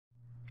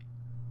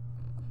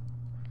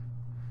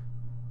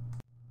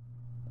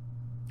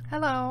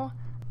Hello,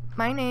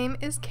 my name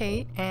is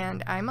Kate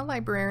and I'm a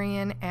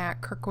librarian at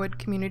Kirkwood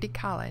Community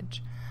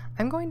College.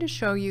 I'm going to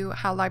show you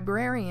how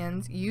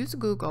librarians use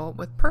Google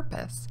with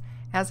purpose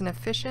as an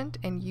efficient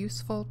and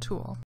useful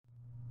tool.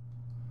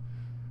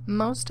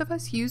 Most of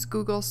us use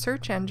Google's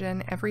search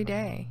engine every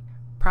day,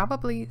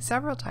 probably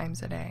several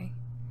times a day.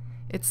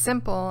 It's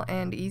simple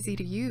and easy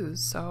to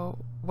use, so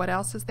what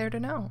else is there to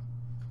know?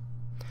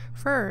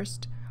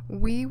 First,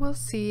 we will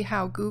see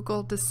how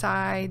Google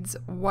decides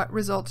what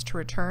results to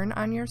return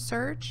on your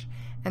search,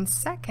 and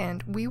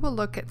second, we will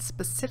look at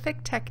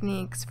specific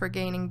techniques for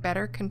gaining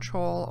better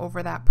control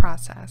over that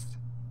process.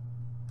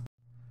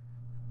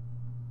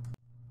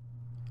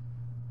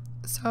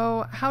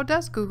 So, how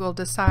does Google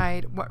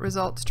decide what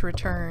results to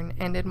return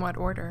and in what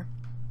order?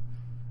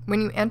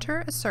 When you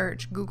enter a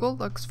search, Google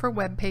looks for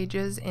web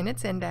pages in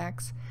its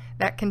index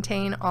that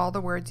contain all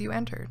the words you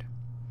entered.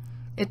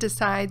 It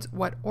decides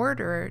what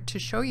order to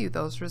show you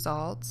those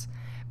results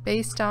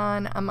based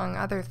on, among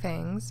other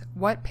things,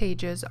 what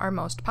pages are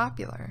most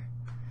popular.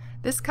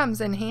 This comes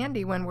in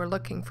handy when we're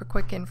looking for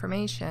quick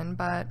information,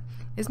 but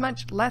is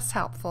much less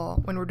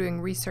helpful when we're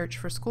doing research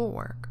for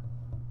schoolwork.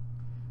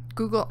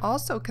 Google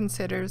also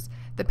considers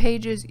the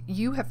pages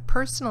you have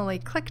personally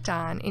clicked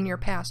on in your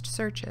past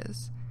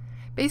searches.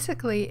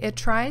 Basically, it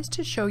tries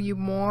to show you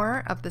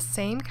more of the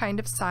same kind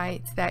of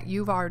sites that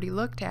you've already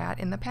looked at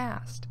in the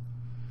past.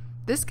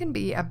 This can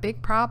be a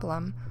big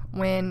problem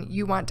when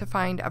you want to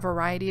find a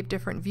variety of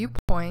different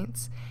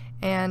viewpoints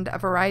and a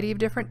variety of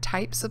different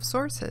types of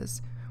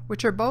sources,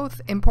 which are both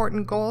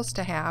important goals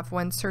to have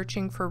when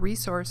searching for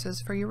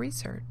resources for your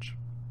research.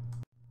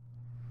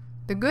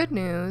 The good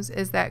news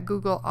is that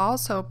Google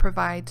also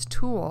provides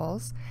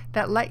tools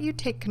that let you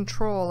take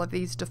control of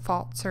these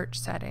default search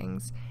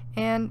settings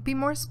and be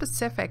more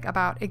specific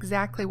about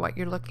exactly what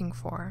you're looking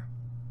for.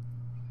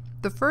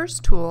 The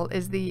first tool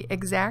is the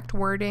exact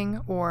wording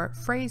or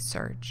phrase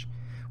search,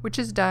 which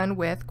is done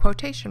with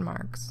quotation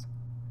marks.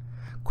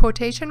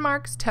 Quotation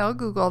marks tell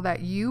Google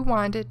that you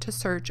want it to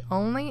search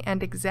only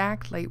and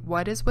exactly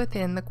what is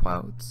within the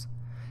quotes.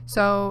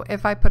 So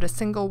if I put a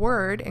single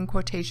word in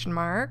quotation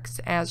marks,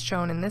 as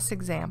shown in this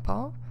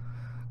example,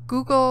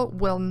 Google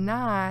will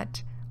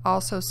not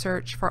also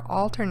search for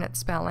alternate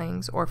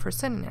spellings or for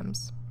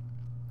synonyms.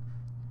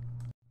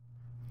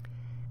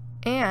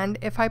 And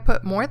if I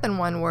put more than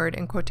one word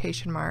in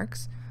quotation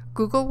marks,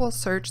 Google will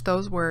search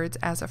those words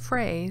as a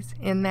phrase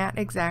in that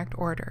exact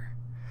order.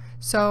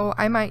 So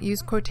I might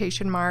use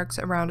quotation marks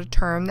around a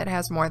term that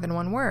has more than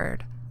one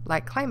word,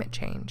 like climate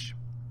change.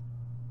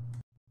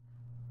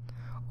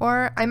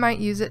 Or I might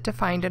use it to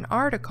find an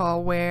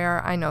article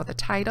where I know the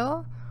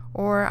title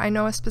or I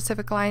know a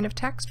specific line of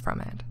text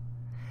from it.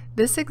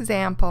 This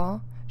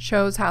example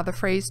shows how the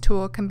phrase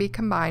tool can be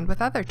combined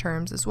with other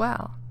terms as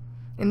well.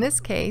 In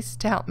this case,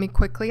 to help me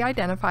quickly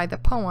identify the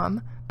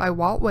poem by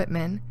Walt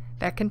Whitman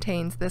that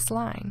contains this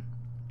line.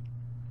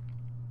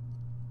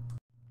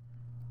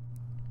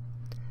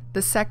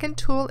 The second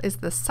tool is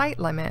the site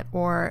limit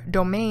or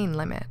domain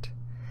limit.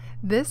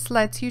 This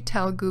lets you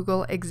tell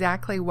Google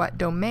exactly what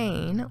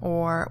domain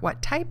or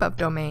what type of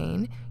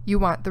domain you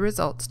want the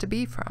results to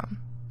be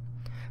from.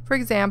 For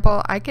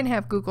example, I can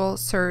have Google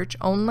search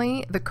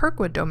only the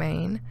Kirkwood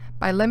domain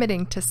by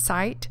limiting to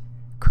site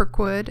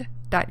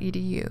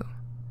kirkwood.edu.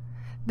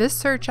 This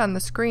search on the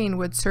screen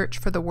would search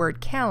for the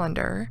word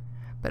calendar,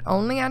 but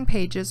only on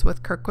pages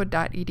with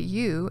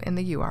kirkwood.edu in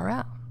the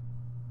URL.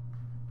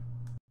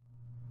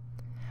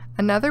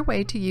 Another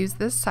way to use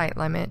this site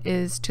limit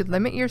is to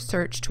limit your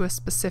search to a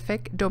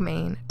specific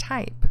domain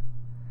type.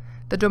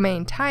 The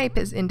domain type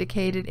is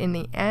indicated in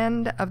the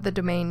end of the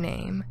domain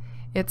name.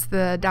 It's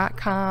the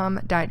 .com,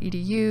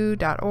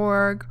 .edu,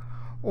 .org,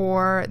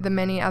 or the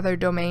many other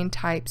domain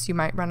types you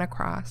might run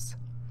across.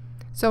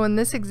 So in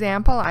this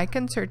example, I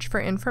can search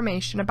for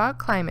information about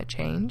climate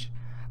change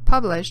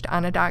published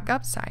on a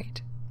 .gov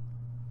site.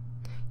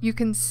 You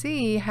can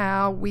see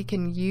how we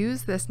can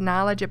use this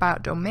knowledge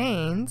about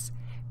domains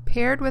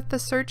paired with the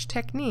search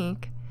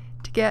technique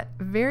to get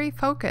very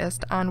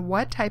focused on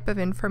what type of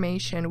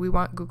information we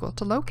want Google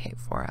to locate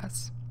for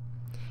us.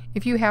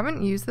 If you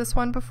haven't used this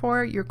one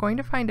before, you're going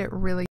to find it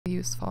really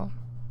useful.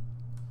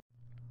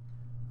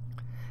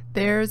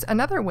 There's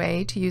another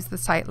way to use the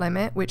site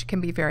limit which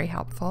can be very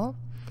helpful.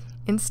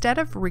 Instead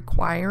of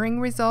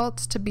requiring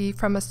results to be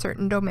from a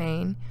certain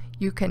domain,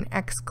 you can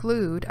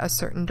exclude a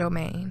certain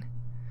domain.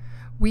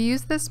 We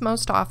use this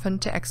most often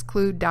to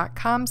exclude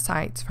 .com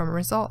sites from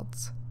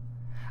results.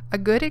 A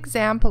good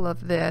example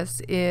of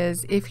this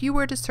is if you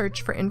were to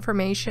search for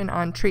information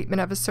on treatment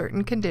of a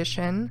certain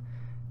condition,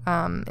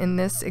 in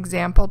this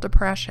example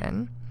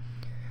depression,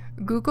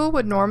 Google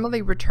would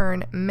normally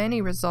return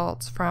many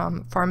results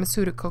from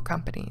pharmaceutical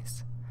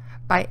companies.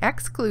 By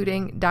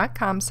excluding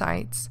 .com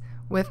sites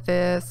with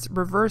this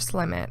reverse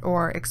limit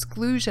or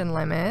exclusion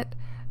limit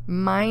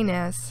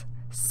minus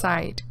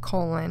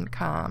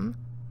site:com,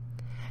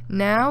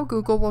 now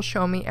Google will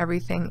show me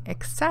everything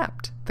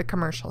except the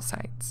commercial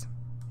sites.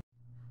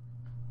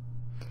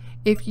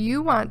 If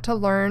you want to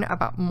learn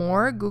about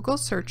more Google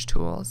search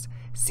tools,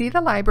 see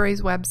the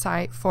library's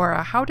website for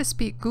a How to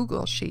Speak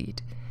Google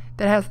sheet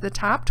that has the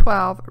top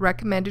 12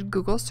 recommended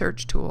Google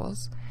search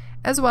tools,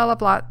 as well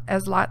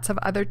as lots of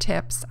other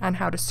tips on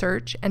how to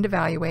search and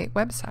evaluate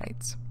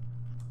websites.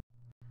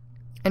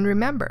 And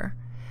remember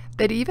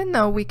that even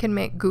though we can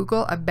make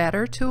Google a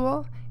better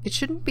tool, it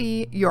shouldn't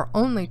be your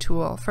only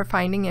tool for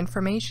finding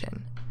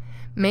information.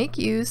 Make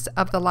use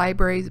of the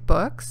library's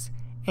books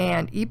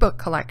and ebook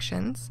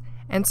collections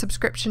and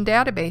subscription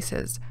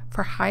databases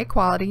for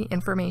high-quality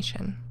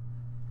information.